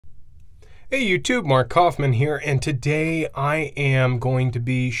Hey YouTube, Mark Kaufman here, and today I am going to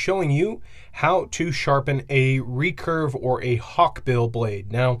be showing you how to sharpen a recurve or a hawkbill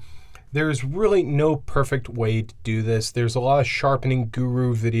blade. Now, there's really no perfect way to do this. There's a lot of sharpening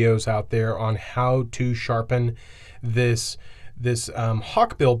guru videos out there on how to sharpen this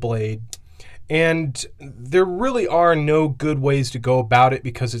hawkbill blade. And there really are no good ways to go about it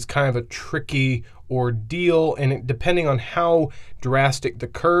because it's kind of a tricky ordeal, and depending on how drastic the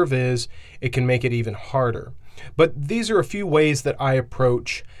curve is, it can make it even harder. But these are a few ways that I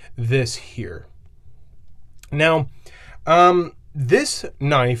approach this here. Now, this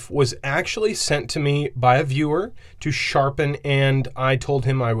knife was actually sent to me by a viewer to sharpen, and I told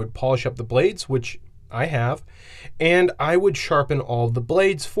him I would polish up the blades, which I have, and I would sharpen all the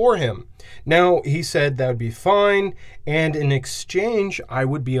blades for him. Now, he said that would be fine, and in exchange, I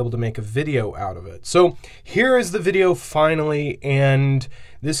would be able to make a video out of it. So here is the video finally, and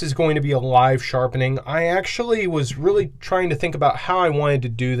this is going to be a live sharpening. I actually was really trying to think about how I wanted to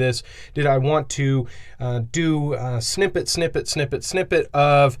do this. Did I want to do a snippet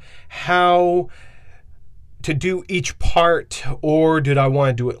of how to do each part, or did I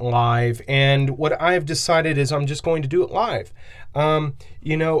want to do it live? And what I've decided is I'm just going to do it live.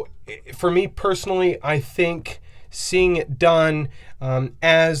 You know, for me personally, I think seeing it done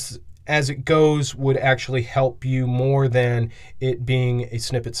as it goes would actually help you more than it being a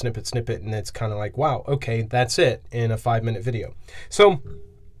snippet, and it's kind of like, wow, okay, that's it in a 5-minute video. So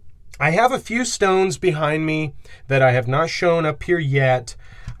I have a few stones behind me that I have not shown up here yet.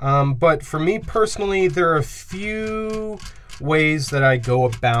 But for me personally, there are a few ways that I go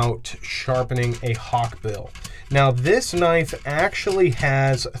about sharpening a hawkbill. Now, this knife actually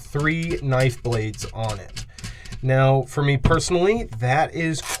has 3 knife blades on it. Now, for me personally, that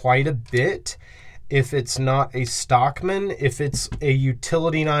is quite a bit. If it's not a Stockman, if it's a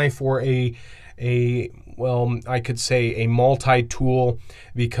utility knife or well, I could say a multi-tool,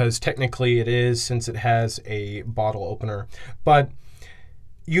 because technically it is, since it has a bottle opener. But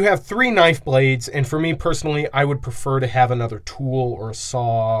you have 3 knife blades, and for me personally, I would prefer to have another tool or a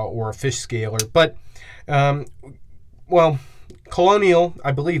saw or a fish scaler. But, well, Colonial,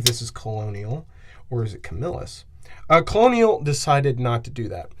 I believe this is Colonial, or is it Camillus? Colonial decided not to do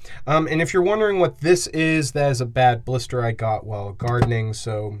that. And if you're wondering what this is, that is a bad blister I got while gardening,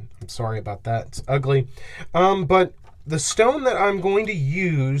 so I'm sorry about that. It's ugly. But the stone that I'm going to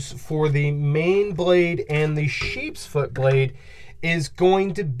use for the main blade and the sheep's foot blade is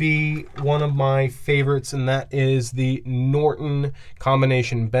going to be one of my favorites, and that is the Norton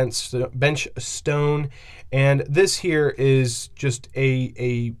combination bench stone. And this here is just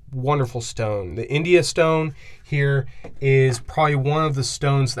a wonderful stone. The India stone here is probably one of the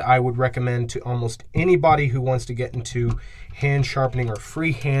stones that I would recommend to almost anybody who wants to get into hand sharpening or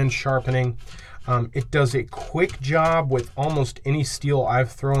freehand sharpening. It does a quick job with almost any steel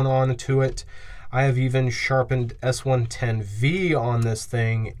I've thrown onto it. I have even sharpened S110V on this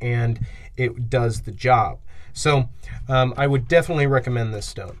thing, and it does the job. So I would definitely recommend this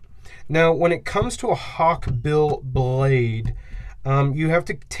stone. Now, when it comes to a hawkbill blade, you have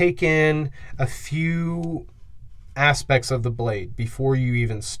to take in a few aspects of the blade before you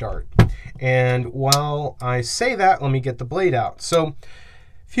even start. And while I say that, let me get the blade out. So,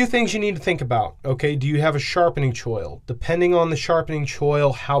 few things you need to think about. Okay, do you have a sharpening choil? Depending on the sharpening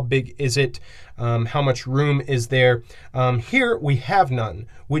choil, how big is it? How much room is there? Here we have none,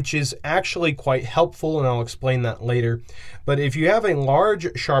 which is actually quite helpful, and I'll explain that later. But if you have a large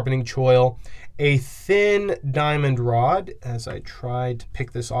sharpening choil, a thin diamond rod, as I tried to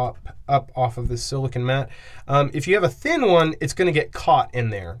pick this up off of this silicon mat, if you have a thin one, it's going to get caught in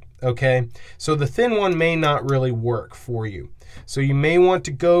there. Okay, so the thin one may not really work for you. So you may want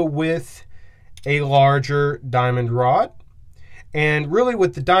to go with a larger diamond rod. And really,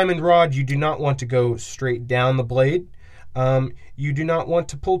 with the diamond rod, you do not want to go straight down the blade. You do not want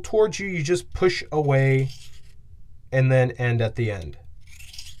to pull towards you. You just push away and then end at the end.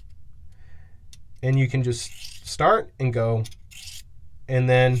 And you can just start and go. And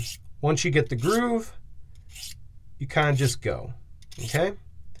then once you get the groove, you kind of just go. Okay?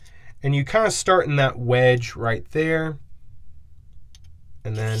 And you kind of start in that wedge right there,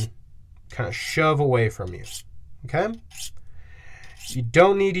 and then kind of shove away from you. Okay? You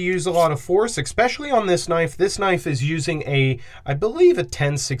don't need to use a lot of force, especially on this knife. This knife is using I believe a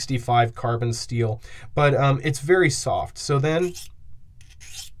 1065 carbon steel, but it's very soft. So then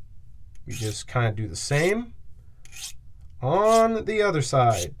you just kind of do the same on the other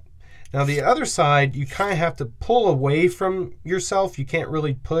side. Now the other side, you kind of have to pull away from yourself. You can't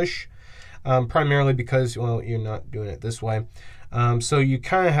really push, primarily because, well, you're not doing it this way. So you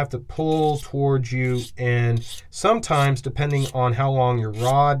kind of have to pull towards you, and sometimes, depending on how long your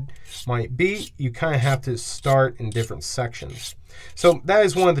rod might be, you kind of have to start in different sections. So that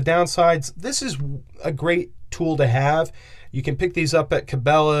is one of the downsides. This is a great tool to have. You can pick these up at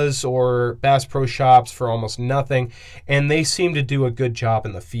Cabela's or Bass Pro Shops for almost nothing, and they seem to do a good job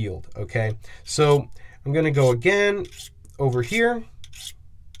in the field, okay? So I'm going to go again over here.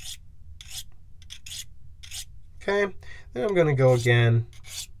 Okay, then I'm going to go again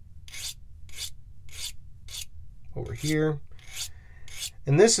over here.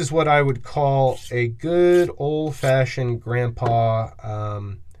 And this is what I would call a good old-fashioned grandpa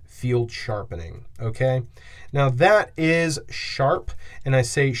field sharpening, okay? Now that is sharp, and I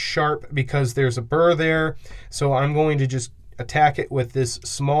say sharp because there's a burr there, so I'm going to just attack it with this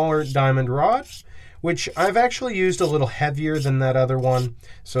smaller diamond rod, which I've actually used a little heavier than that other one,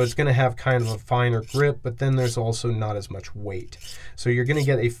 so it's going to have kind of a finer grip, but then there's also not as much weight. So you're going to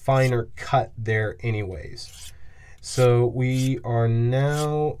get a finer cut there anyways. So we are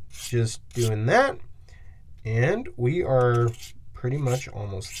now just doing that, and we are pretty much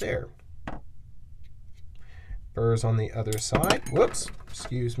almost there. Burrs on the other side. Whoops,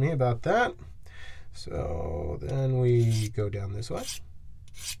 excuse me about that. So then we go down this way.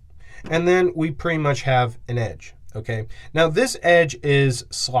 And then we pretty much have an edge, okay? Now this edge is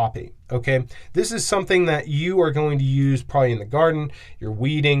sloppy, okay? This is something that you are going to use probably in the garden. You're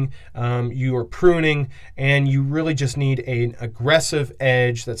weeding, you are pruning, and you really just need an aggressive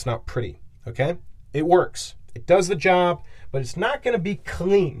edge that's not pretty, okay? It works, it does the job, but it's not gonna be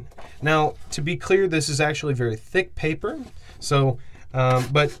clean. Now, to be clear, this is actually very thick paper, so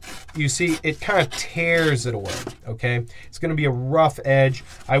but you see it kind of tears it away, okay? It's going to be a rough edge.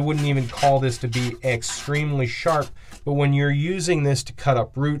 I wouldn't even call this to be extremely sharp, but when you're using this to cut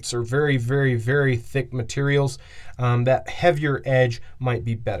up roots or very, very, very thick materials, that heavier edge might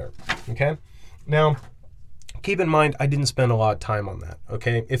be better, okay? Now, keep in mind, I didn't spend a lot of time on that,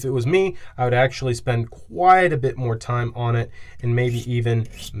 okay? If it was me, I would actually spend quite a bit more time on it and maybe even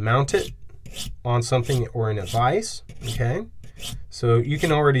mount it on something or in a vise, okay? So you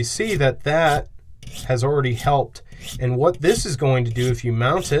can already see that that has already helped. And what this is going to do if you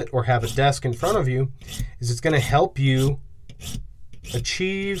mount it or have a desk in front of you is it's going to help you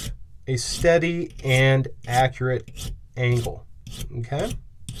achieve a steady and accurate angle, okay?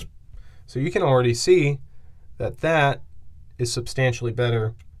 So you can already see that that is substantially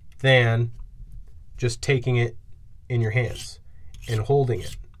better than just taking it in your hands and holding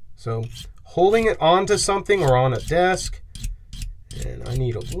it. So holding it onto something or on a desk, and I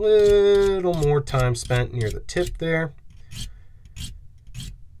need a little more time spent near the tip there.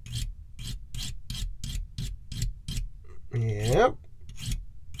 Yep.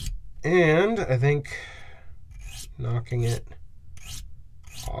 And I think knocking it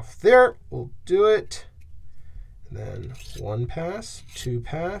off there will do it. And then one pass, two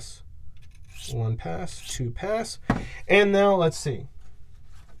pass, one pass, two pass. And now let's see.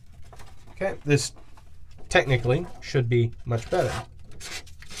 Okay, this technically should be much better.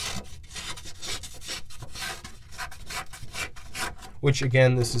 Which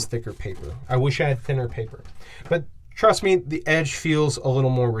again, this is thicker paper. I wish I had thinner paper. But trust me, the edge feels a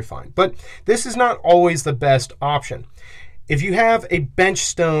little more refined. But this is not always the best option. If you have a bench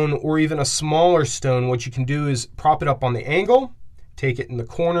stone or even a smaller stone, what you can do is prop it up on the angle, take it in the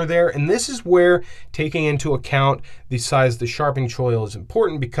corner there, and this is where taking into account the size of the sharpening choil is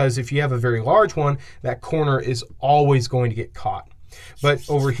important, because if you have a very large one, that corner is always going to get caught. But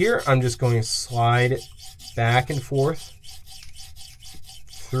over here, I'm just going to slide it back and forth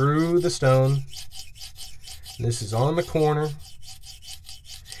through the stone. This is on the corner.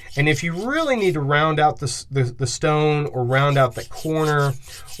 And if you really need to round out the stone or round out the corner,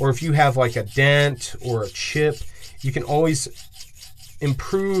 or if you have like a dent or a chip, you can always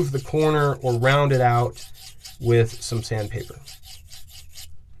improve the corner or round it out with some sandpaper.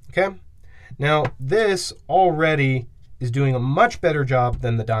 Okay? Now this already is doing a much better job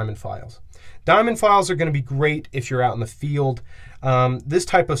than the diamond files. Diamond files are going to be great if you're out in the field. This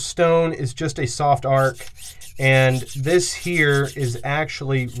type of stone is just a soft arc, and this here is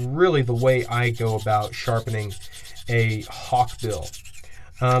actually really the way I go about sharpening a hawkbill.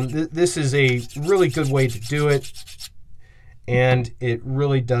 This is a really good way to do it, and it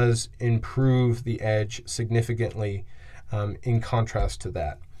really does improve the edge significantly in contrast to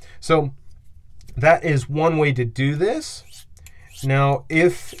that. So that is one way to do this. Now,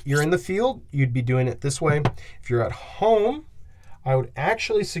 if you're in the field, you'd be doing it this way. If you're at home, I would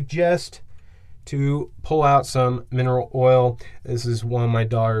actually suggest to pull out some mineral oil. This is one of my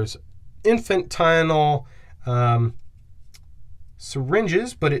daughter's infantile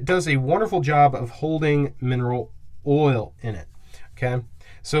syringes, but it does a wonderful job of holding mineral oil in it. Okay,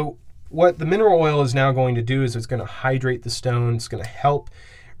 so what the mineral oil is now going to do is it's going to hydrate the stone. It's going to help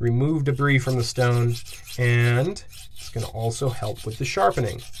remove debris from the stone, and it's going to also help with the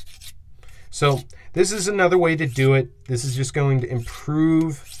sharpening. So this is another way to do it. This is just going to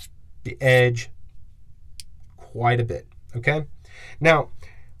improve the edge quite a bit. Okay, now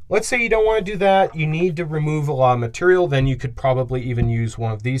let's say you don't want to do that. You need to remove a lot of material. Then you could probably even use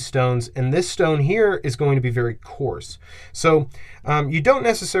one of these stones. And this stone here is going to be very coarse. So you don't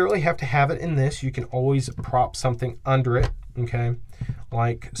necessarily have to have it in this. You can always prop something under it, okay,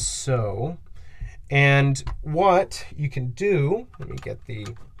 like so. And what you can do, let me get the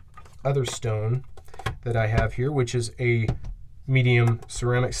other stone that I have here, which is a medium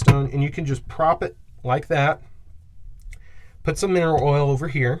ceramic stone. And you can just prop it like that. Put some mineral oil over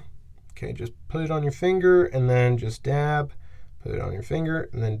here. Okay, just put it on your finger and then just dab. Put it on your finger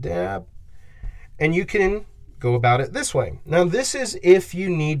and then dab. And you can go about it this way. Now this is if you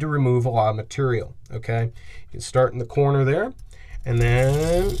need to remove a lot of material, okay? You can start in the corner there and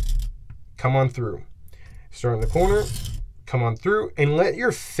then come on through. Start in the corner, come on through, and let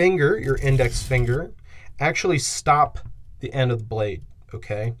your finger, your index finger, actually stop the end of the blade,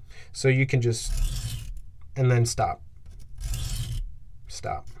 okay? So you can just, and then stop.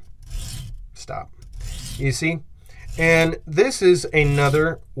 Stop, stop. You see? And this is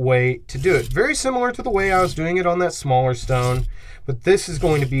another way to do it. Very similar to the way I was doing it on that smaller stone, but this is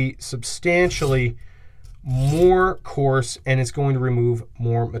going to be substantially more coarse and it's going to remove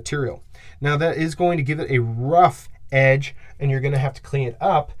more material. Now that is going to give it a rough edge and you're going to have to clean it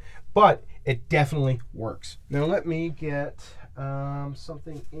up, but it definitely works. Now let me get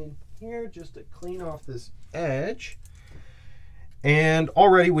something in here just to clean off this edge. And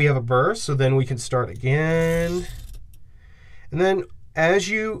already we have a burr, so then we can start again. And then as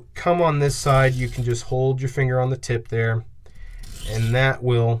you come on this side, you can just hold your finger on the tip there, and that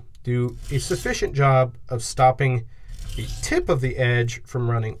will do a sufficient job of stopping the tip of the edge from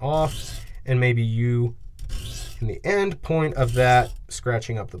running off, and maybe you, in the end point of that,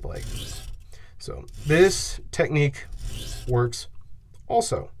 scratching up the blade. So this technique works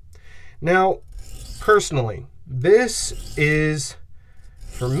also. Now, personally, this is,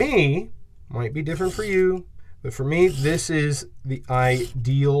 for me, might be different for you, but for me, this is the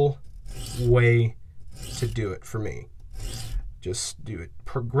ideal way to do it for me. Just do it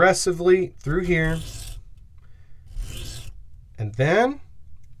progressively through here, and then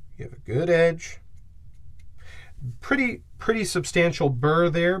you have a good edge. Pretty substantial burr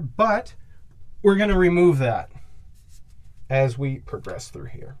there, but we're going to remove that as we progress through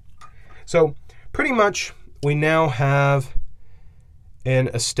here. So pretty much we now have an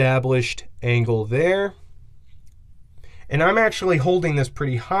established angle there. And I'm actually holding this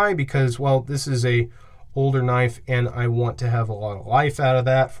pretty high because, well, this is a older knife and I want to have a lot of life out of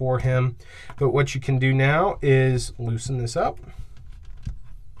that for him. But what you can do now is loosen this up.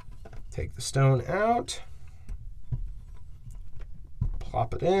 Take the stone out.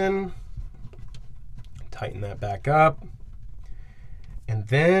 Plop it in. Tighten that back up. And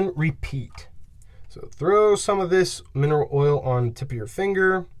then repeat. So throw some of this mineral oil on the tip of your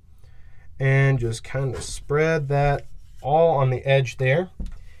finger and just kind of spread that all on the edge there.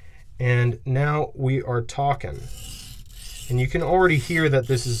 And now we are talking. And you can already hear that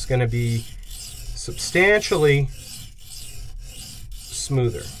this is going to be substantially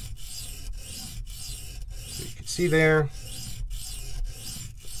smoother. So you can see there,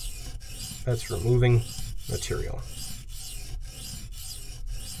 that's removing material.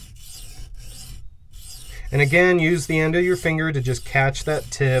 And again, use the end of your finger to just catch that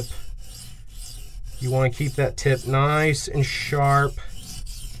tip. You want to keep that tip nice and sharp.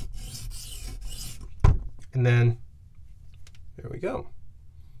 And then, there we go.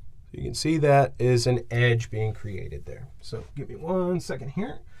 You can see that is an edge being created there. So give me 1 second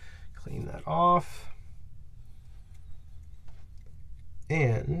here. Clean that off.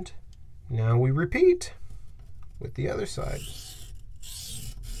 And now we repeat with the other side.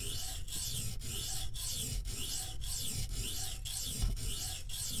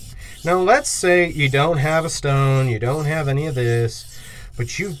 Now let's say you don't have a stone, you don't have any of this,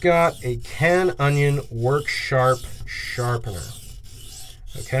 but you've got a Ken Onion Work Sharp sharpener,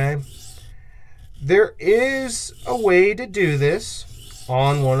 okay? There is a way to do this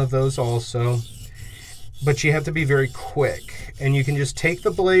on one of those also, but you have to be very quick. And you can just take the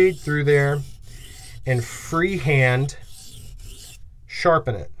blade through there and freehand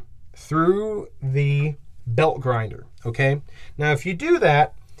sharpen it through the belt grinder, okay? Now if you do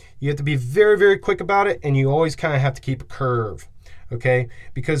that, you have to be very, very quick about it, and you always kind of have to keep a curve. okay?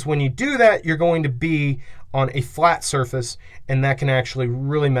 Because when you do that, you're going to be on a flat surface, and that can actually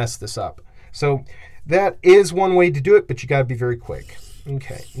really mess this up. So that is one way to do it, but you got to be very quick.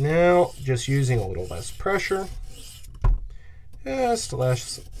 Okay, now just using a little less pressure. Just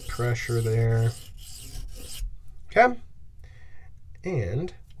less pressure there. Okay,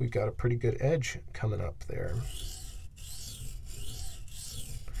 and we've got a pretty good edge coming up there.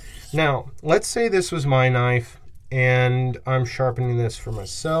 Now, let's say this was my knife and I'm sharpening this for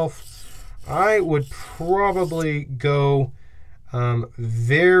myself. I would probably go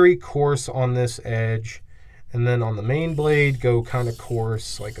very coarse on this edge, and then on the main blade go kind of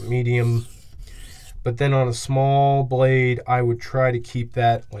coarse, like a medium. But then on a small blade, I would try to keep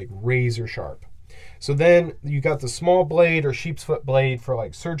that like razor sharp. So then you got the small blade or sheep's foot blade for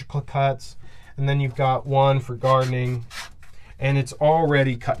like surgical cuts, and then you've got one for gardening, and it's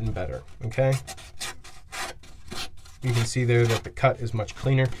already cutting better, okay? You can see there that the cut is much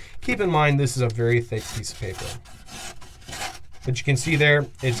cleaner. Keep in mind, this is a very thick piece of paper. But you can see there,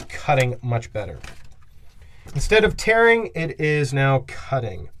 it's cutting much better. Instead of tearing, it is now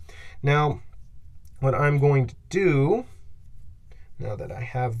cutting. Now, what I'm going to do, now that I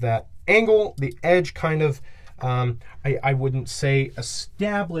have that angle, the edge kind of, I wouldn't say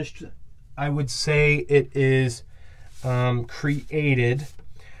established, I would say it is created.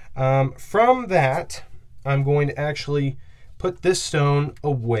 From that, I'm going to actually put this stone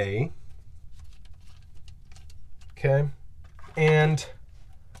away. Okay, and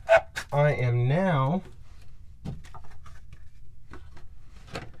I am now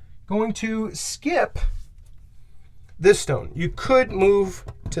going to skip this stone. You could move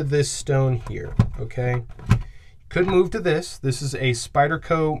to this stone here, okay? You could move to this. This is a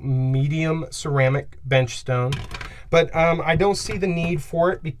Spyderco medium ceramic bench stone, but I don't see the need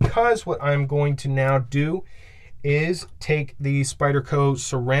for it, because what I'm going to now do is take the Spyderco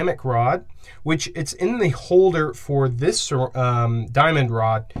ceramic rod, which it's in the holder for this diamond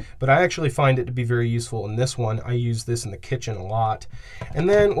rod, but I actually find it to be very useful in this one. I use this in the kitchen a lot. And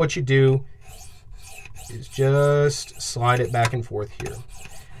then what you do is just slide it back and forth here.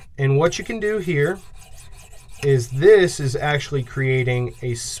 And what you can do here is this is actually creating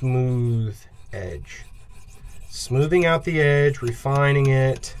a smooth edge. Smoothing out the edge, refining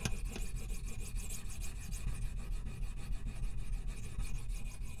it.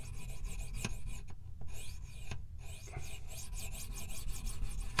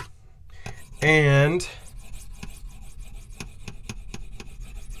 And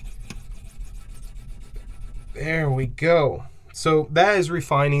there we go. So that is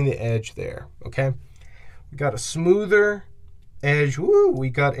refining the edge there, okay? We got a smoother edge. Woo, we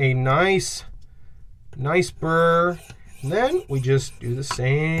got a nice burr. And then we just do the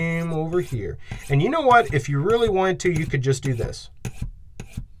same over here. And you know what? If you really wanted to, you could just do this.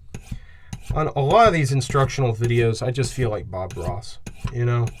 On a lot of these instructional videos, I just feel like Bob Ross, you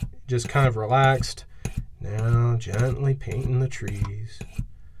know? Just kind of relaxed. Now gently painting the trees.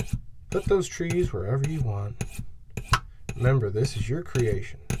 Put those trees wherever you want. Remember, this is your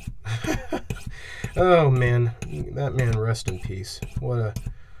creation. Oh man, that man, rest in peace. What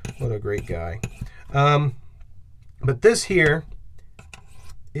a great guy. But this here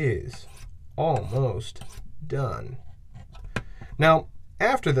is almost done. Now,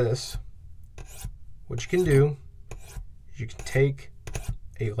 after this, what you can do is you can take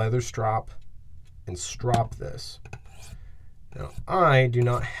a leather strop and strop this. Now, I do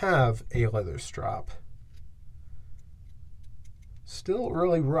not have a leather strop. Still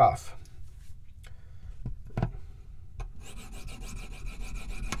really rough.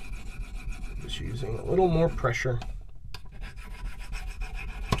 Just using a little more pressure.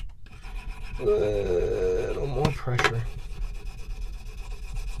 A little more pressure.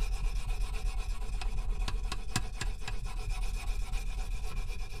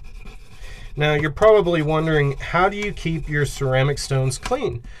 Now, you're probably wondering, how do you keep your ceramic stones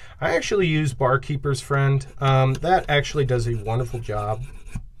clean? I actually use Barkeeper's Friend. That actually does a wonderful job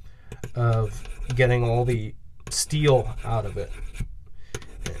of getting all the steel out of it.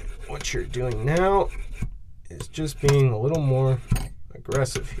 And what you're doing now is just being a little more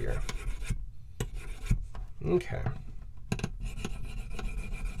aggressive here. Okay.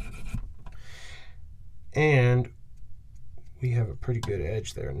 And we have a pretty good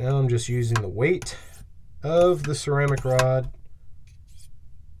edge there. Now I'm just using the weight of the ceramic rod.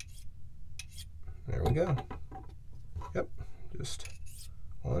 There we go. Yep, just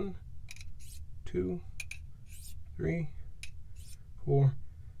 1, 2, 3, 4,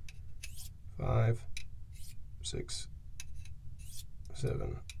 5, 6,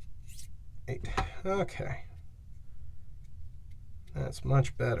 7, 8. Okay. That's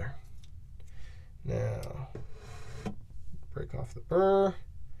much better. Now, break off the burr.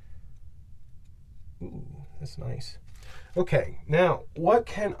 Ooh, that's nice. Okay, now what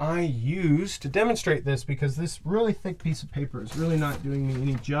can I use to demonstrate this? Because this really thick piece of paper is really not doing me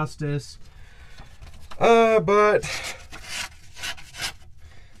any justice. But,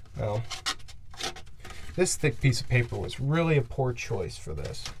 well, this thick piece of paper was really a poor choice for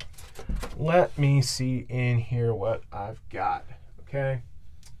this. Let me see in here what I've got, okay?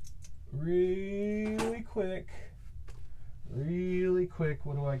 Really quick. Really quick.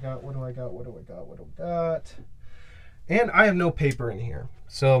 What do I got? What do I got? What do I got? What do I got? And I have no paper in here.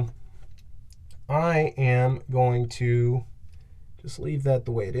 So I am going to just leave that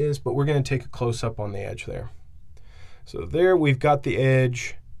the way it is, but we're going to take a close up on the edge there. So there we've got the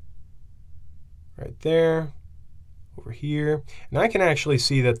edge right there, over here. And I can actually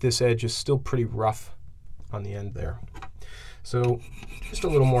see that this edge is still pretty rough on the end there. So just a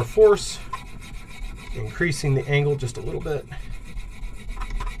little more force, increasing the angle just a little bit.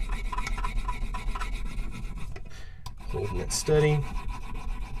 Holding it steady.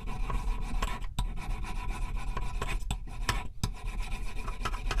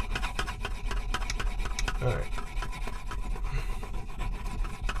 All right.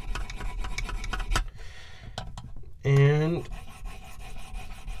 And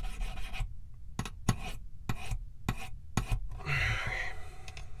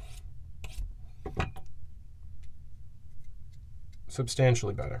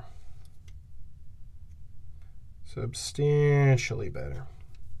substantially better. Substantially better.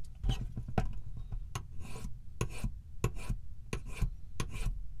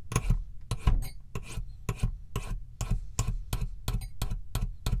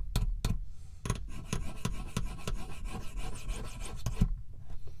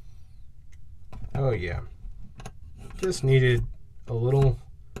 Oh yeah, just needed a little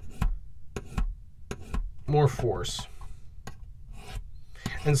more force.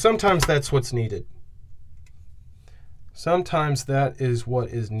 And sometimes that's what's needed. Sometimes that is what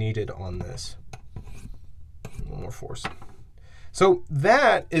is needed on this. A little more force. So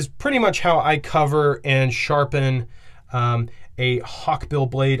that is pretty much how I cover and sharpen a hawkbill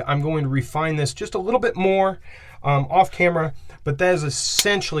blade. I'm going to refine this just a little bit more off camera, but that is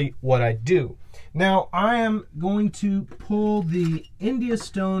essentially what I do. Now I am going to pull the India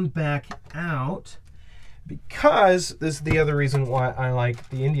stone back out, because this is the other reason why I like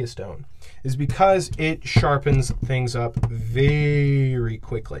the India stone, is because it sharpens things up very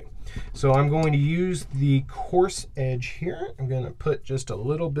quickly. So I'm going to use the coarse edge here. I'm going to put just a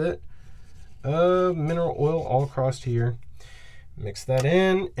little bit of mineral oil all across here. Mix that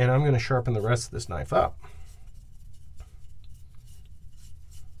in, and I'm going to sharpen the rest of this knife up.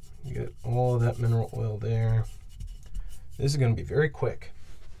 Get all of that mineral oil there. This is going to be very quick.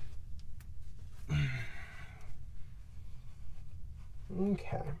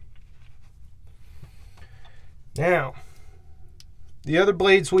 Okay. Now, the other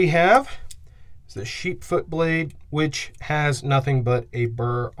blades we have is the sheepfoot blade, which has nothing but a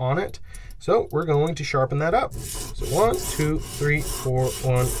burr on it. So we're going to sharpen that up. So 1, 2, 3, 4,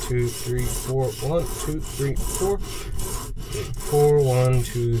 1, 2, 3, 4, 1, 2, 3, 4, 4, 1,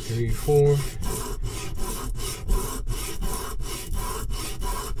 2, 3, 4.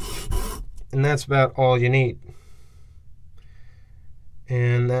 And that's about all you need.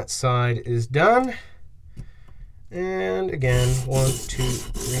 And that side is done. And again, 1, 2,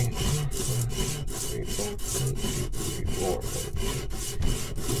 3, 4, 1, 2, 3, 4,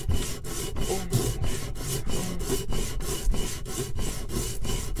 1, 2, 3,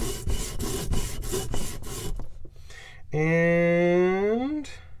 4. And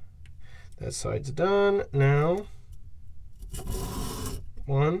that side's done. Now,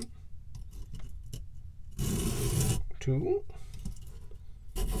 1, 2,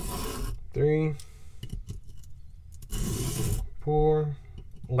 3, 4,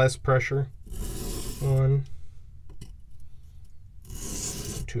 less pressure, 1,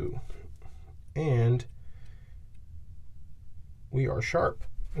 2, and we are sharp.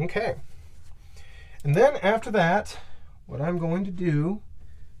 Okay. And then after that, what I'm going to do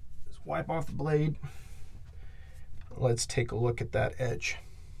is wipe off the blade. Let's take a look at that edge.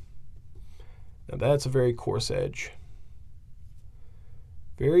 Now that's a very coarse edge.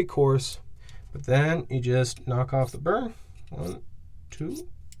 Very coarse, but then you just knock off the burr. 1, 2,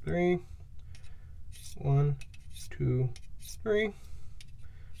 3, 1, 2, 3,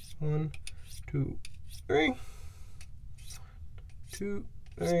 1, 2, 3, 2,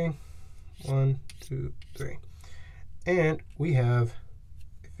 3, 1, 2, 3. And we have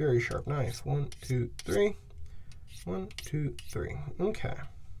a very sharp knife. 1, 2, 3, 1, 2, 3. Okay.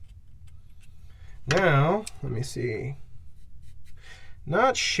 Now, let me see.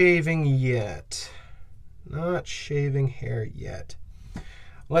 Not shaving yet. Not shaving hair yet.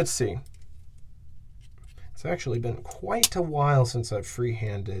 Let's see. It's actually been quite a while since I've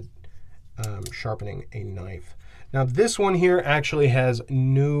freehanded sharpening a knife. Now this one here actually has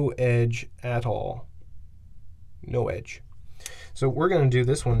no edge at all. No edge. So we're going to do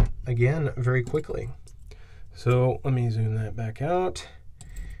this one again very quickly. So let me zoom that back out.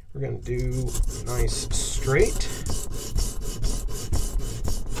 We're going to do nice straight.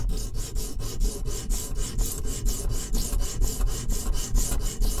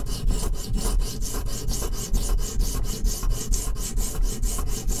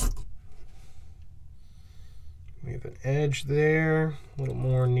 We have an edge there, a little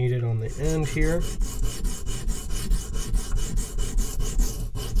more needed on the end here.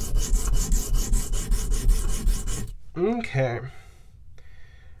 Okay,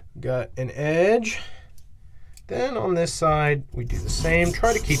 got an edge. Then on this side, we do the same.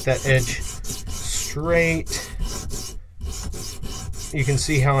 Try to keep that edge straight. You can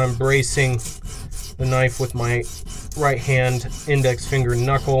see how I'm bracing the knife with my right hand index finger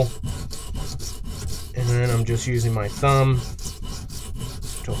knuckle. And then I'm just using my thumb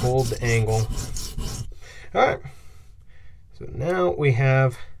to hold the angle. All right, so now we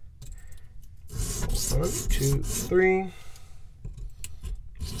have 1, 2, 3. 1,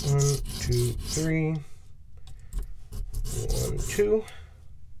 2, 3. 1, 2.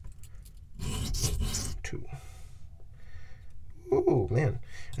 2. Ooh, man.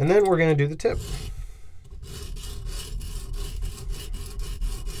 And then we're going to do the tip.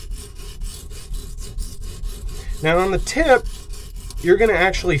 Now on the tip, you're going to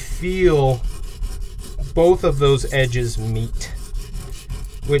actually feel both of those edges meet,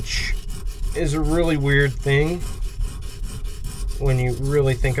 which is a really weird thing when you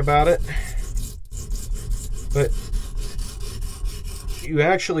really think about it. But you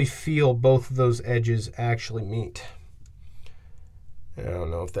actually feel both of those edges actually meet. I don't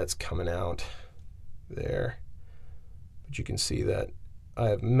know if that's coming out there, but you can see that I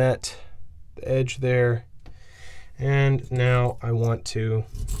have met the edge there. And now I want to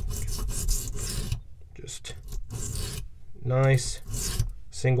just nice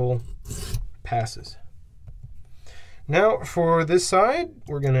single passes. Now for this side,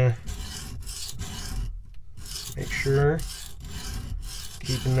 we're gonna make sure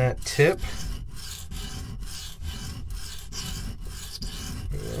keeping that tip.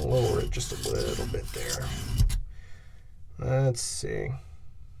 I'm gonna lower it just a little bit there. Let's see.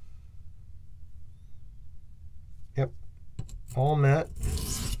 Yep, all met.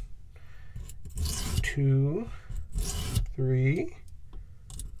 2, 3.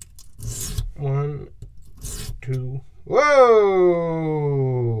 1, 2.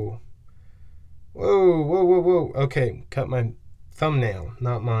 Whoa! Whoa, whoa, whoa, whoa. Okay, cut my thumbnail,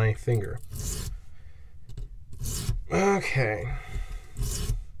 not my finger. Okay.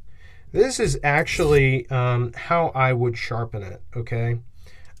 This is actually how I would sharpen it, okay?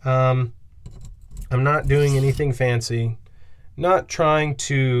 I'm not doing anything fancy, not trying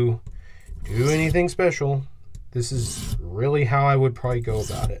to do anything special. This is really how I would probably go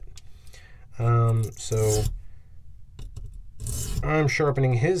about it. So I'm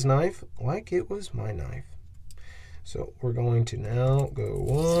sharpening his knife like it was my knife. So we're going to now go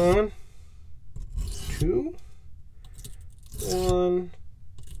 1, 2, 1,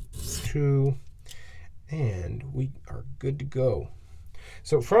 2, and we are good to go.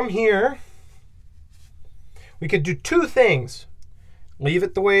 So from here, we could do two things. Leave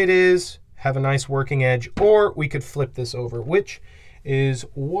it the way it is, have a nice working edge, or we could flip this over, which is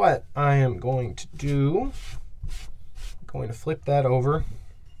what I am going to do. I'm going to flip that over.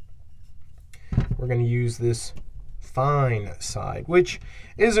 We're going to use this fine side, which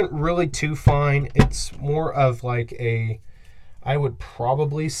isn't really too fine. It's more of like a, I would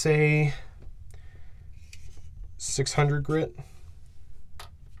probably say 600 grit.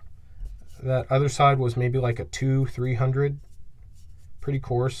 That other side was maybe like a 200-300. Pretty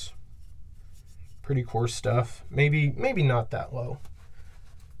coarse stuff. Maybe not that low.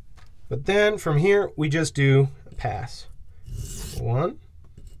 But then from here we just do a pass. 1,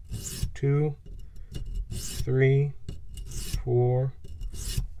 2, 3, 4,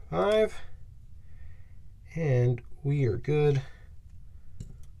 5, and we are good.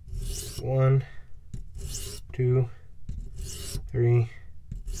 1, 2, 3,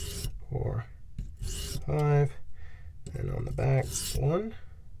 4, 5, and on the back, 1,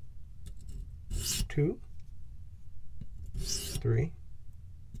 2, 3,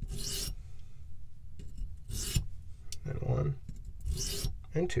 And 1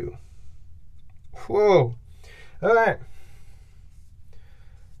 and 2. Whoa. All right.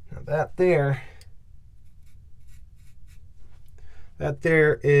 Now that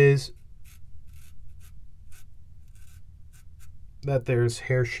there's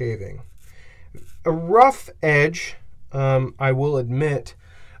hair shaving. A rough edge, I will admit,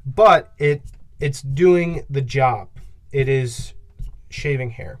 but it's doing the job. It is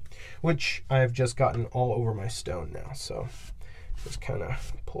shaving hair, which I have just gotten all over my stone now. So just kind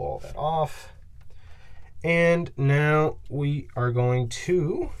of pull all that off. And now we are going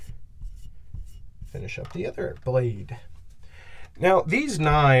to finish up the other blade. Now these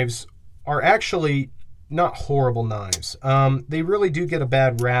knives are actually not horrible knives. They really do get a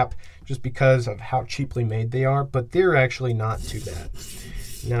bad rap just because of how cheaply made they are, but they're actually not too bad.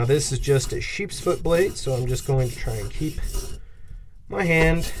 Now this is just a sheep's foot blade, so I'm just going to try and keep my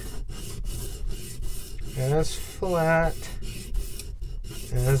hand as flat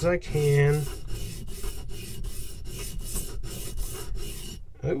as I can.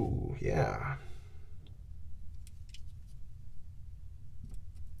 Oh, yeah.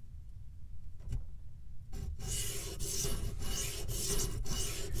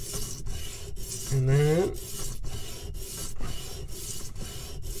 And then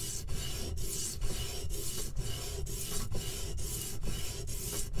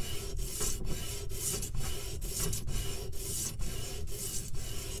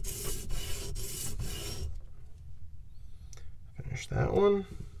finish that one.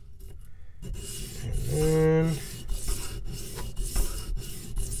 And then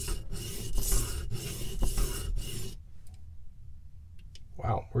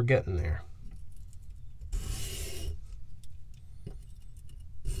wow, we're getting there.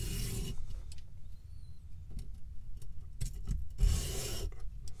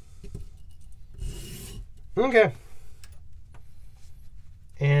 Okay.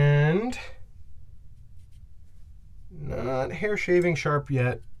 And not hair shaving sharp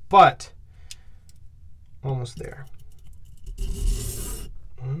yet, but almost there.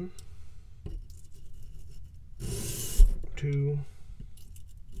 1, 2.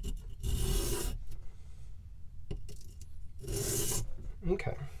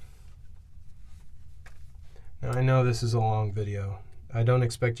 Okay. Now I know this is a long video. I don't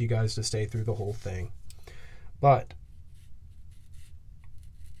expect you guys to stay through the whole thing. But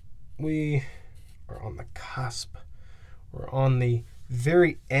we are on the cusp. We're on the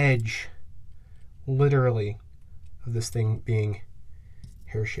very edge, literally, of this thing being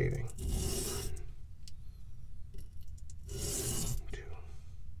hair shaving. 2,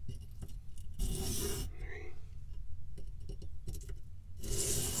 3, 4,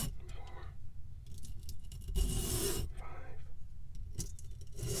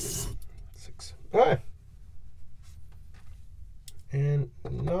 5, 6. All right. And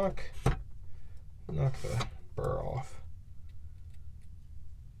knock the burr off.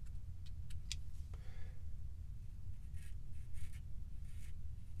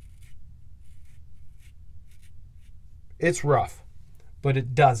 It's rough, but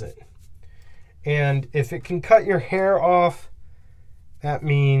it does it. And if it can cut your hair off, that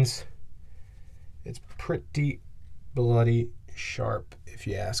means it's pretty bloody sharp, if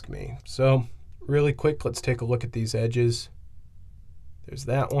you ask me. So really quick, let's take a look at these edges. There's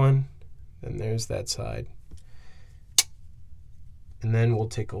that one, then there's that side. And then we'll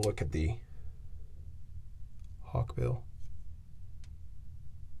take a look at the hawkbill.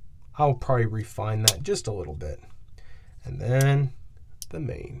 I'll probably refine that just a little bit. And then the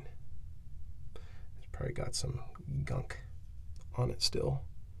mane. It's probably got some gunk on it still.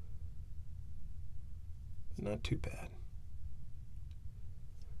 Not too bad.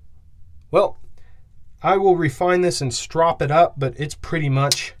 Well, I will refine this and strop it up, but it's pretty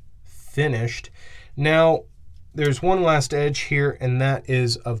much finished. Now, there's one last edge here, and that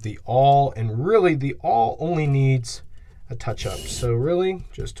is of the awl, and really the awl only needs a touch up. So really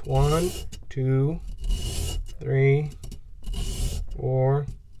just 1, 2, 3, 4,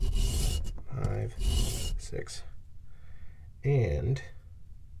 5, 6, and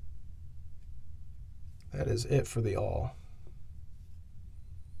that is it for the awl.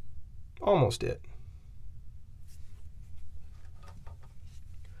 Almost it.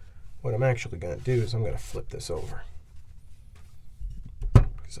 What I'm actually going to do is I'm going to flip this over,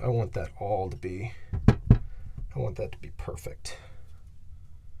 because I want that all to be, I want that to be perfect.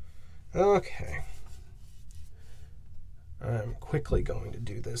 Okay. I'm quickly going to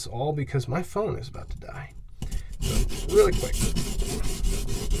do this all because my phone is about to die. So really quick.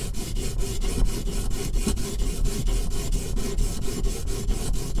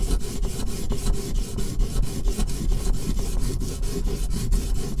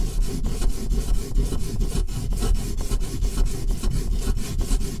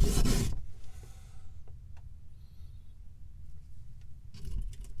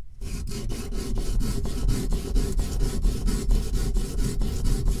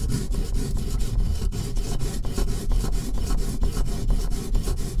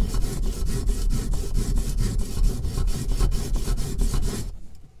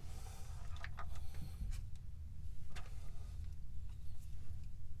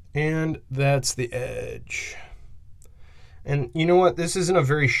 And that's the edge. And you know what? This isn't a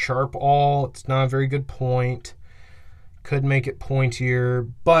very sharp awl. It's not a very good point. Could make it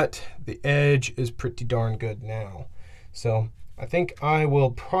pointier, but the edge is pretty darn good now. So I think I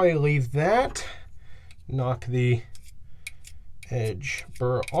will probably leave that. Knock the edge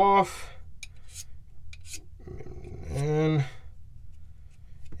burr off. And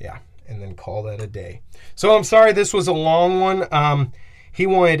yeah, and then call that a day. So I'm sorry this was a long one. He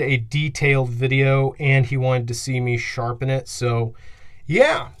wanted a detailed video and he wanted to see me sharpen it. So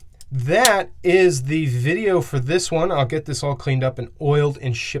yeah, that is the video for this one. I'll get this all cleaned up and oiled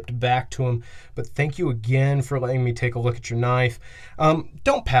and shipped back to him. But thank you again for letting me take a look at your knife.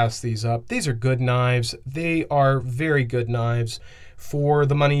 Don't pass these up. These are good knives. They are very good knives for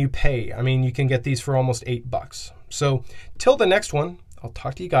the money you pay. I mean, you can get these for almost $8. So till the next one, I'll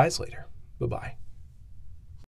talk to you guys later. Bye-bye.